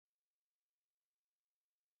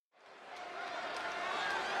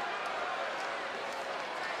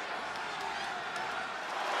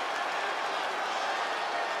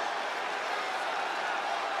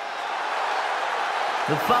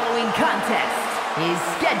The following contest is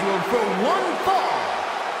scheduled for one fall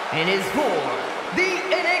and is for the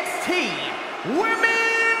NXT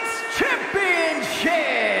Women's Championship.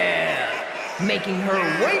 Making her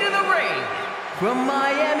way to the ring from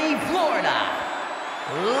Miami, Florida,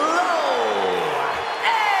 Lola.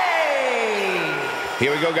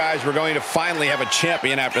 Here we go, guys. We're going to finally have a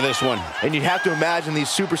champion after this one. And you have to imagine these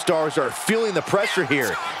superstars are feeling the pressure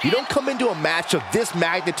here. You don't come into a match of this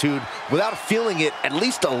magnitude without feeling it at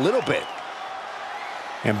least a little bit.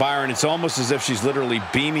 And Byron, it's almost as if she's literally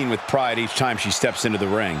beaming with pride each time she steps into the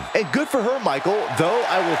ring. And good for her, Michael, though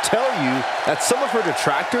I will tell you that some of her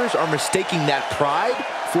detractors are mistaking that pride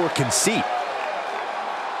for conceit.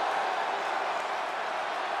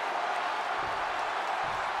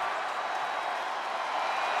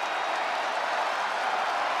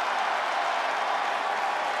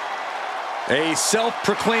 A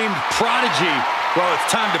self-proclaimed prodigy. Well,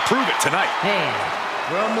 it's time to prove it tonight. And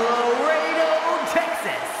from Laredo,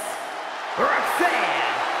 Texas,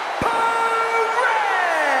 Roxanne Perez!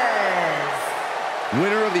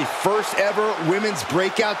 Winner of the first ever women's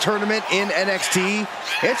breakout tournament in NXT,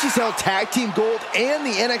 and she's held tag team gold and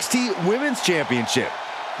the NXT Women's Championship.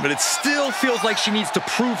 But it still feels like she needs to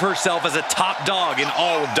prove herself as a top dog in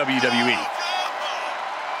all of WWE.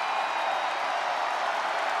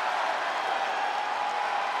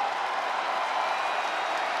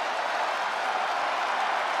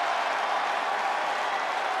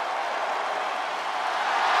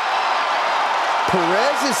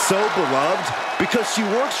 Perez is so beloved because she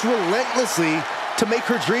works relentlessly to make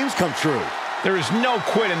her dreams come true. There is no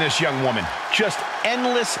quit in this young woman. Just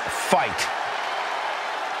endless fight.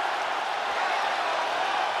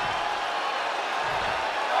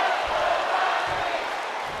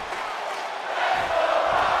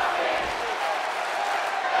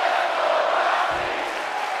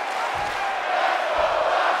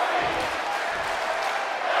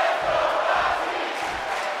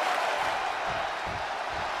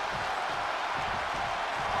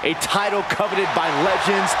 A title coveted by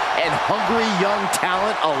legends and hungry young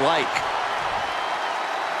talent alike.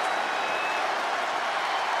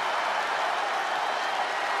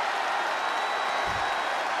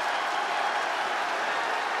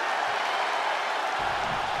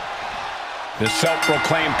 The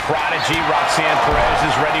self-proclaimed prodigy, Roxanne Perez,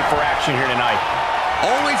 is ready for action here tonight.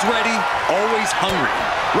 Always ready, always hungry.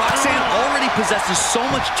 Roxanne already possesses so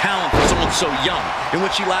much talent for someone so young, and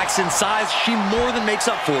what she lacks in size, she more than makes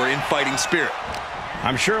up for in fighting spirit.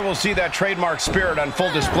 I'm sure we'll see that trademark spirit on full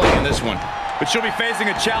display in this one. But she'll be facing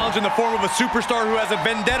a challenge in the form of a superstar who has a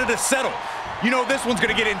vendetta to settle. You know this one's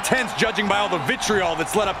going to get intense, judging by all the vitriol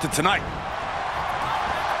that's led up to tonight.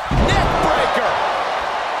 Neckbreaker!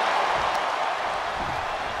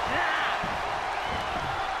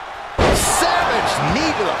 Savage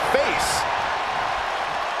knee to the face.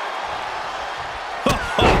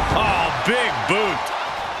 Oh, big boot.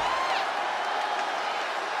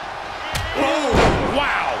 Oh,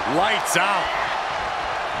 wow. Lights out.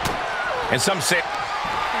 And some say...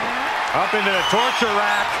 Up into the torture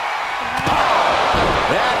rack.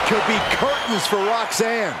 That could be curtains for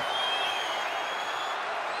Roxanne.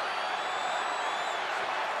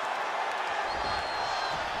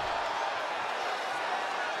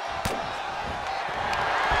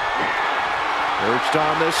 Perched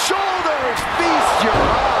on the shoulders, feast your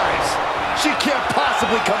eyes. She can't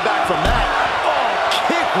possibly come back from that. Oh,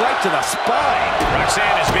 kick right to the spine.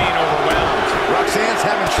 Roxanne is being overwhelmed. Roxanne's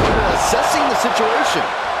having trouble assessing the situation.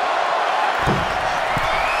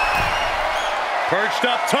 Perched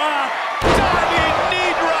up top. Diving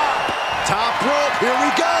knee drop. Top rope, here we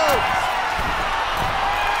go.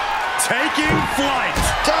 Taking flight.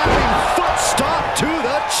 Diving foot stomp to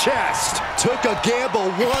the chest. Took a gamble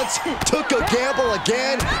once, took a gamble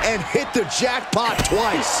again, and hit the jackpot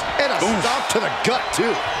twice. And a stomp to the gut,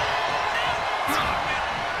 too.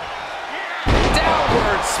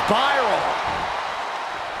 Downward spiral.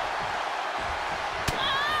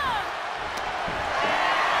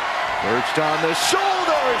 Perched on the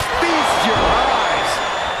shoulders, feast your eyes.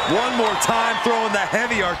 One more time, throwing the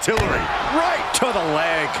heavy artillery. Right to the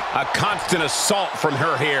leg. A constant assault from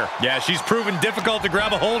her here. Yeah, she's proven difficult to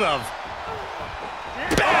grab a hold of.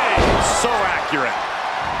 Bang! So accurate.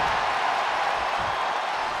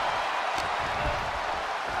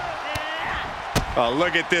 Oh,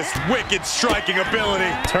 look at this wicked striking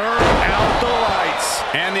ability. Turn out the lights.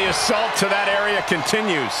 And the assault to that area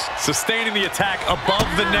continues. Sustaining the attack above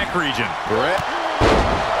the neck region.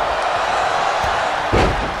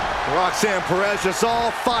 Roxanne Perez just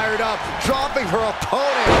all fired up, dropping her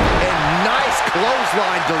opponent. And nice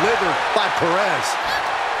clothesline delivered by Perez.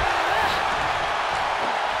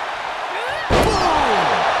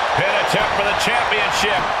 attempt for the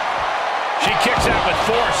championship. She kicks out with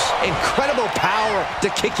force. Incredible power to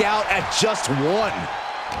kick out at just one.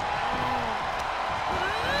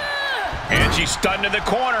 And she's stunned in the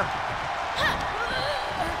corner.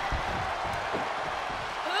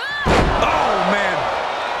 Oh, man.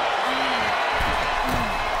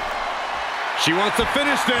 She wants to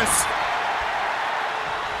finish this.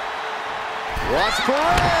 Rox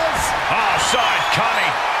Perez. Oh, saw it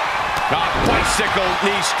coming. Bicycle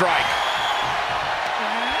knee strike.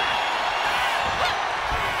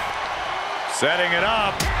 Setting it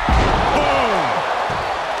up. Boom!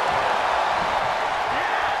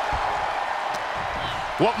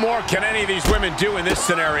 What more can any of these women do in this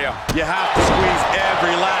scenario? You have to squeeze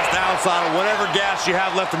every last ounce out of whatever gas you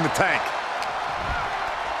have left in the tank.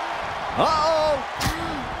 Uh-oh.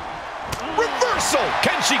 Reversal!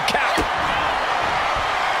 Can she cap?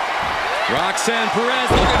 Roxanne Perez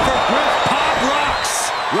looking for grip pop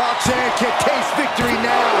rocks. Roxanne can taste victory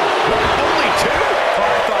now. Only two?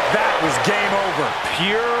 I thought that was game over.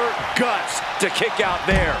 Pure guts to kick out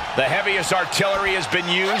there. The heaviest artillery has been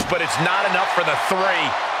used, but it's not enough for the three.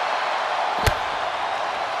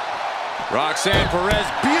 Roxanne Perez,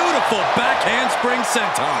 beautiful backhand spring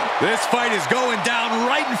senton. This fight is going down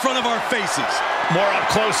right in front of our faces. More up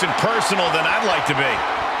close and personal than I'd like to be.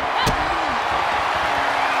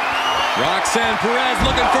 Roxanne Perez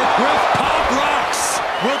looking for grip pop rocks.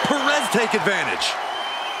 Will Perez take advantage?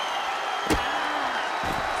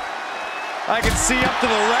 I can see up to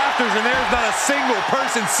the rafters, and there's not a single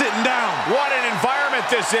person sitting down. What an environment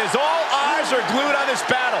this is. All eyes are glued on this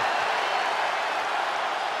battle.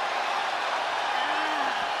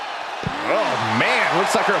 Oh, man.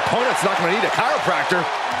 Looks like her opponent's not going to need a chiropractor.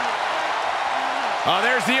 Oh,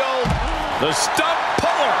 there's the stump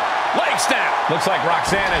puller. Leg snap. Looks like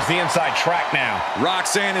Roxanne has the inside track now.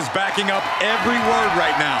 Roxanne is backing up every word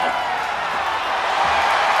right now.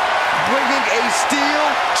 Bringing a steel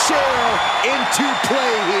chair into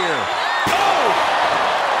play here. Oh!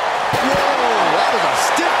 Whoa, that was a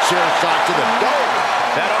stiff chair shot to the dome.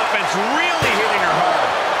 That offense really hitting her hard.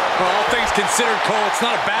 For all things considered, Cole, it's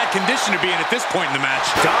not a bad condition to be in at this point in the match.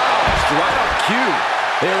 Dodged right on cue.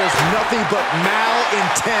 There is nothing but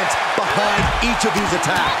malintent behind each of these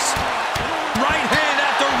attacks. Right hand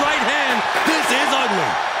after right hand. This is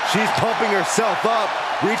ugly. She's pumping herself up,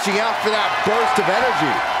 reaching out for that burst of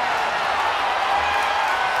energy.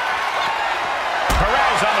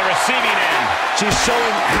 Perez on the receiving end. She's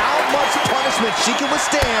showing how much punishment she can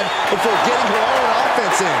withstand before getting her own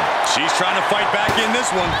offense in. She's trying to fight back in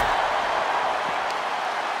this one.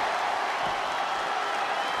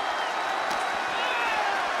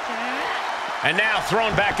 And now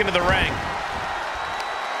thrown back into the ring.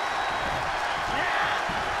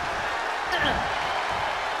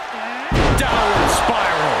 Downward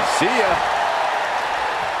spiral. See ya.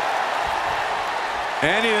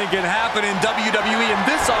 Anything can happen in WWE, and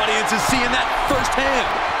this audience is seeing that firsthand.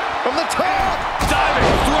 From the top.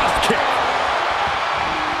 Diving thrust kick.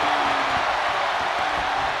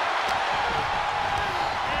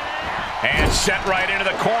 And set right into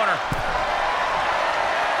the corner.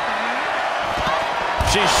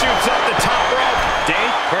 She shoots up the top rope.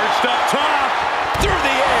 Date perched up top. Through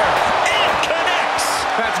the air. And connects.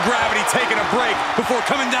 That's gravity taking a break before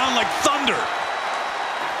coming down like thunder.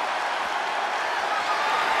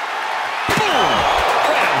 Boom!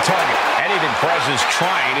 Right on target. Anything Perez is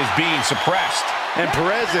trying is being suppressed. And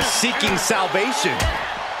Perez is seeking salvation.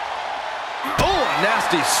 Oh, a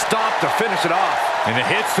nasty stop to finish it off. And the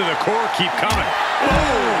hits to the core keep coming.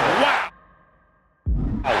 Oh, wow.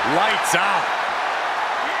 Lights out.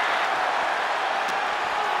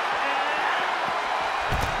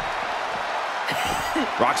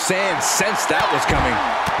 Roxanne sensed that was coming.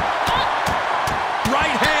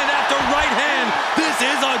 Right hand after right hand. This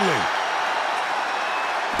is ugly.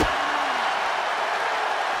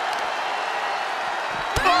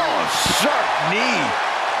 Oh, sharp knee.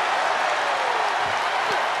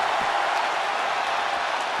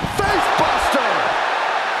 Face buster.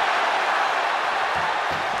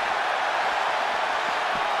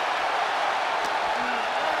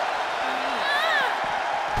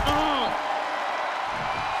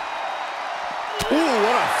 Ooh,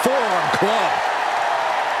 what a forearm club.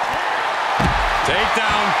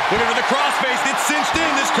 Takedown. Looking for the crossface. It's cinched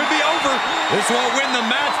in. This could be over. This won't win the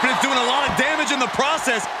match, but it's doing a lot of damage in the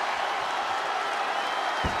process.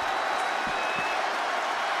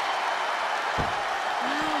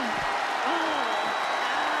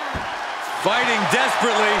 Fighting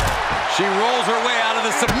desperately. She rolls her way out of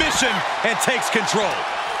the submission and takes control.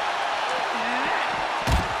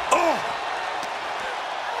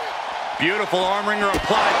 Beautiful arm wringer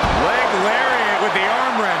applied. Leg lariat with the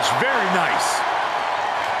arm wrench. Very nice.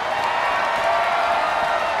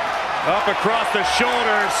 Up across the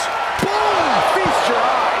shoulders. Boom! Feast your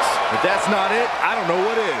eyes. If that's not it, I don't know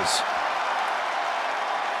what is.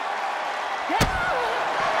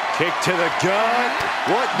 Kick to the gut.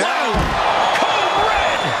 What now? Code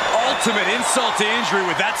red! Ultimate insult to injury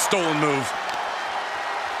with that stolen move.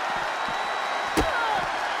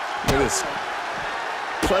 Look at this.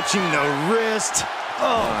 Clutching the wrist.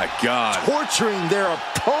 Oh my God. Torturing their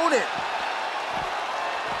opponent.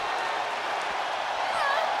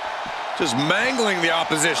 Just mangling the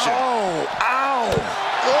opposition. Oh, ow.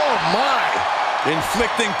 Oh, my.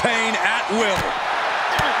 Inflicting pain at will.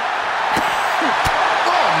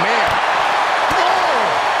 Oh, man. Oh.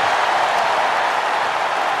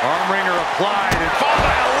 Arm wringer applied and followed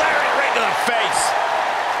by a lariat right to the face.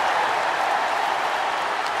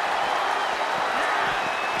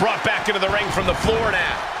 Brought back into the ring from the floor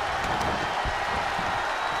now.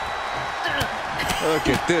 Look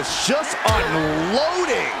at this. Just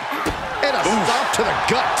unloading. And a stop to the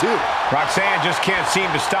gut, too. Roxanne just can't seem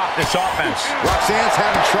to stop this offense. Roxanne's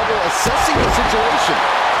having trouble assessing the situation.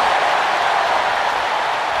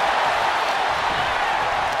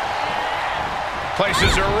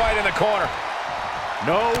 Places her right in the corner.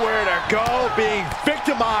 Nowhere to go, being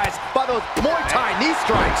victimized by those Muay Thai knee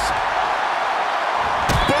strikes.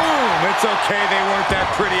 Boom! It's okay, they weren't that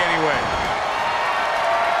pretty anyway.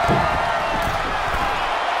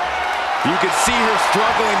 You can see her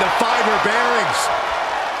struggling to find her bearings.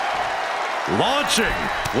 Launching.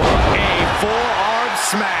 What a forearm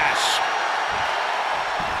smash.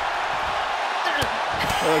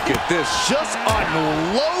 Look at this, just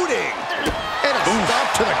unloading. And a stop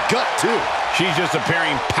to the gut, too. She's just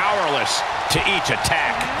appearing powerless to each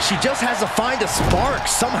attack. She just has to find a spark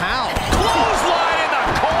somehow. Clothesline in the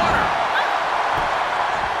corner.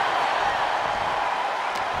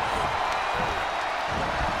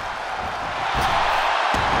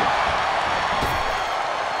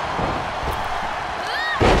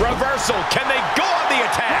 Reversal. Can they go on the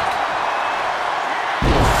attack?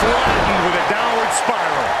 Flattened with a downward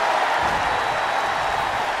spiral.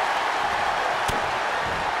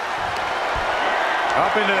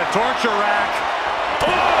 Up into the torture rack.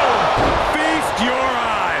 Oh! Feast your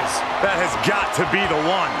eyes. That has got to be the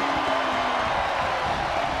one.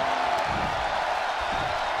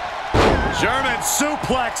 German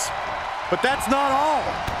suplex. But that's not all.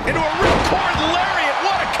 Into a ripcord lariat.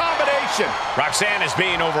 What a combination. Roxanne is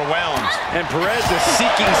being overwhelmed. And Perez is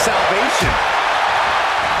seeking salvation.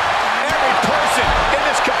 Every person in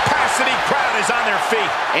this capacity crowd is on their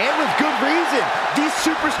feet. And with good reason. These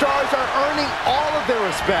superstars are earning all of their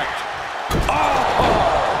respect.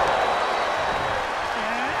 Oh!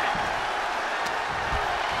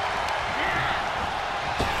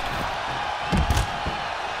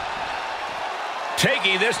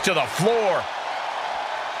 Taking this to the floor.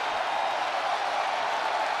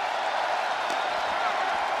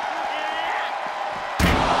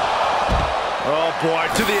 Oh, boy,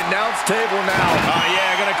 to the announce table now. Oh,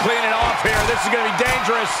 yeah, gonna clean it off here. This is gonna be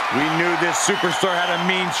dangerous. We knew this superstar had a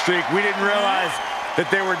mean streak. We didn't realize that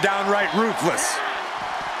they were downright ruthless.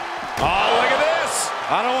 Oh, look at this.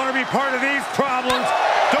 I don't want to be part of these problems.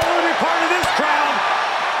 Don't want to be part of this crowd.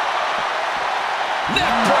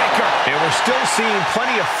 Neck breaker. And we're still seeing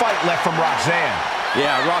plenty of fight left from Roxanne.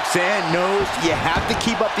 Yeah, Roxanne knows you have to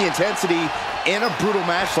keep up the intensity in a brutal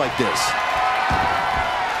match like this.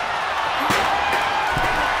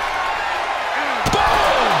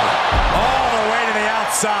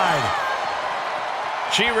 Outside.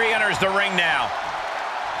 She re-enters the ring now.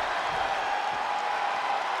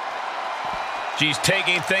 She's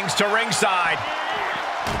taking things to ringside.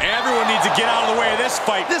 Everyone needs to get out of the way of this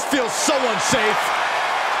fight. This feels so unsafe.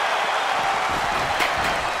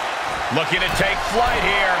 Looking to take flight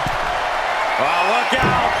here. Oh, look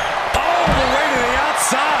out. All the way to the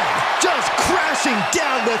outside. Just crashing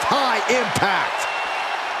down with high impact.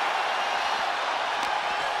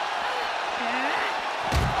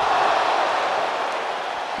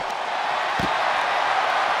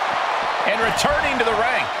 And returning to the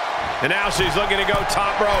ring. And now she's looking to go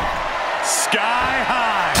top rope. Sky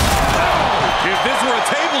high. Oh, if this were a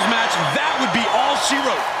tables match, that would be all she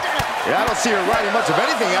wrote. Yeah, I don't see her writing much of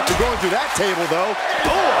anything after going through that table, though.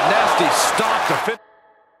 Oh, a nasty stop to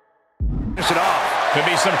finish it off. Could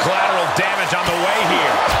be some collateral damage on the way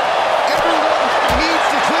here. Everyone needs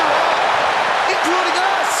to clear out, including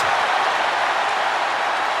us.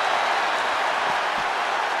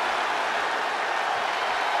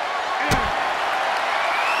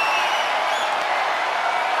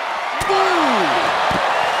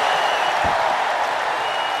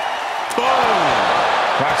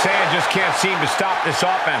 Roxanne just can't seem to stop this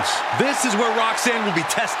offense. This is where Roxanne will be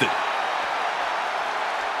tested.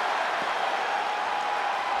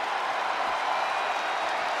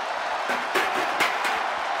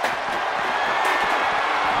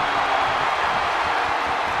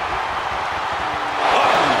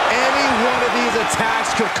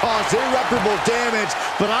 Attacks could cause irreparable damage,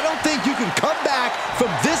 but I don't think you can come back from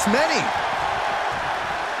this many.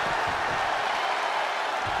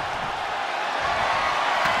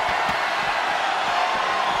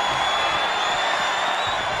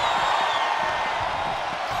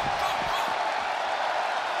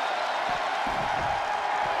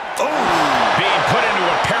 Being put into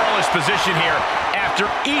a perilous position here after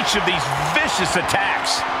each of these vicious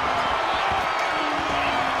attacks.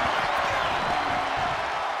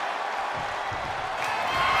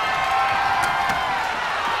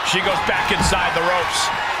 She goes back inside the ropes.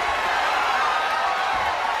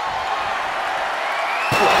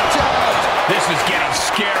 Watch out. This is getting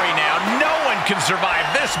scary now. No one can survive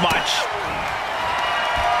this much.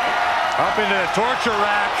 Up into the torture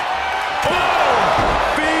rack.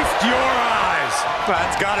 Oh! Feast your eyes.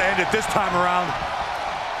 That's got to end it this time around.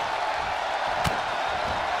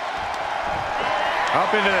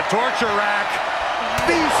 Up into the torture rack.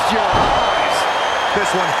 Feast your eyes.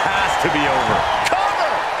 This one has to be over.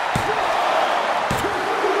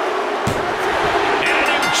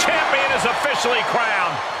 Officially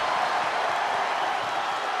crowned.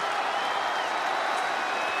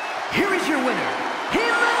 Here is your winner,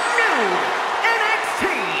 in the new NXT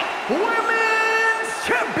Women's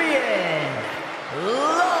Champion,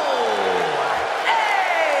 Lola.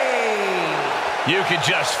 You can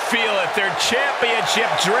just feel it. Their championship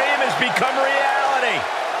dream has become reality.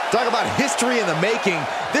 Talk about history in the making.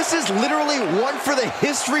 This is literally one for the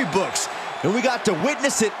history books. And we got to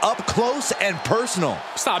witness it up close and personal.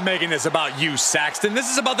 Stop making this about you, Saxton. This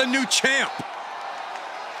is about the new champ.